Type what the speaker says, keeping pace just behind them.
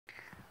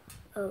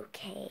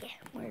Okay,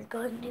 we're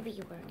going to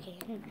be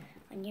working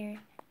on your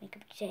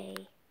makeup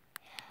today.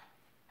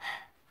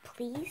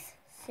 Please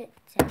sit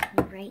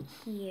down right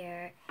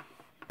here.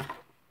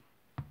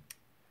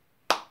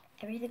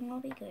 Everything will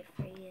be good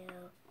for you.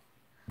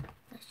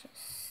 Let's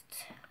just...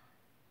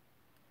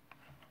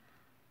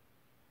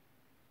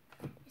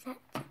 Is that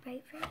too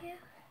bright for you?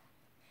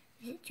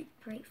 Is it too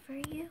bright for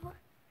you?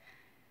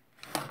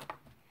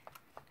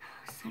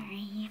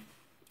 Sorry.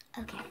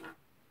 Okay.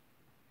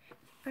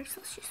 First,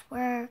 let's just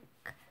work.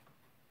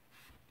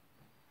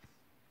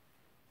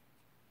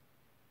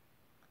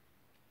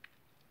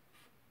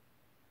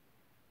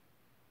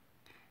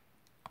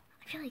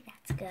 I feel like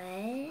that's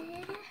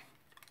good.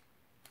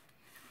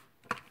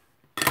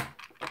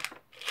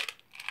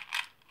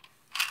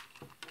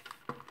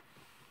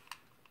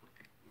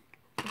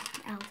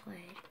 Just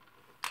outward.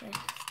 Just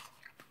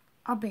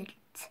a bit.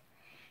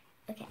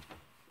 Okay.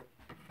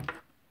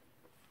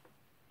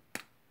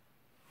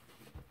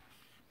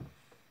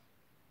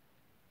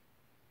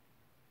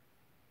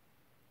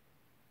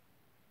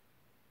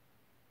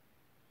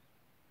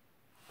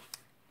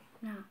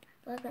 Now,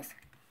 look this.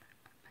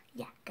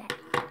 Yeah, good.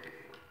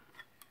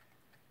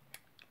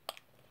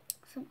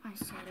 Some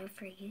eyeshadow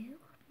for you,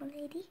 my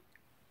lady.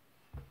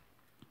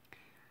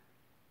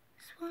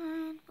 This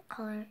one, what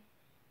color?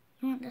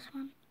 You want this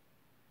one?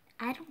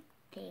 I don't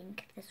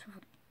think this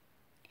one.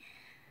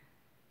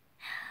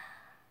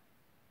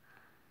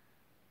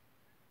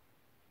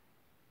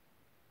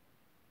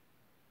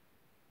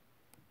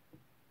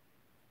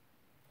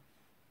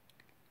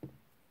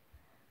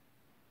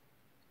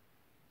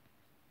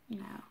 No.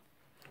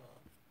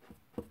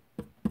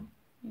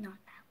 Not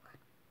that one.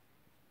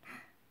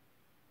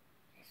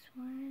 This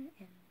one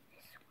and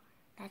this one.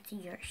 That's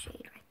your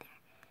shade right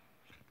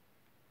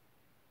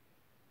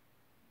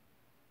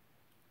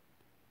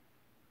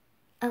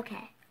there.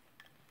 Okay.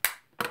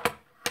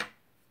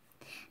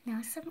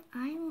 Now some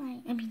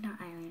eyeliner. I mean, not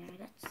eyeliner.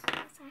 That's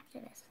after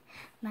this.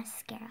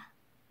 Mascara.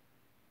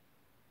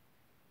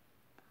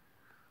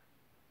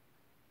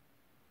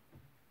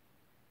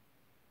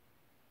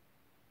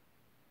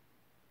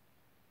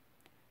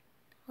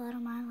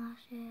 Little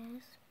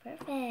eyelashes.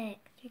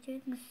 Perfect. You're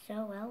doing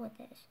so well with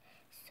this.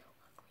 So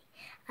ugly.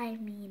 I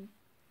mean,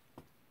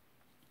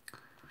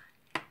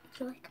 do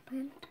you like a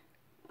pen?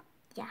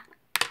 Yeah.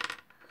 There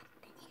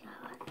you go.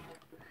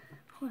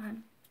 Hold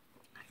on.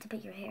 I have to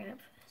put your hair up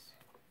first.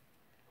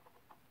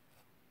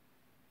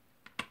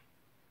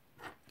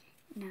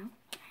 No.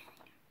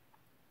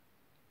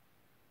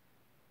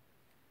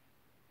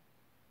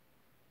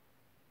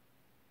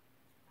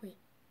 Wait.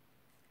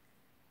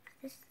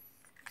 This is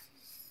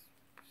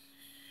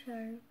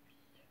Sharpie.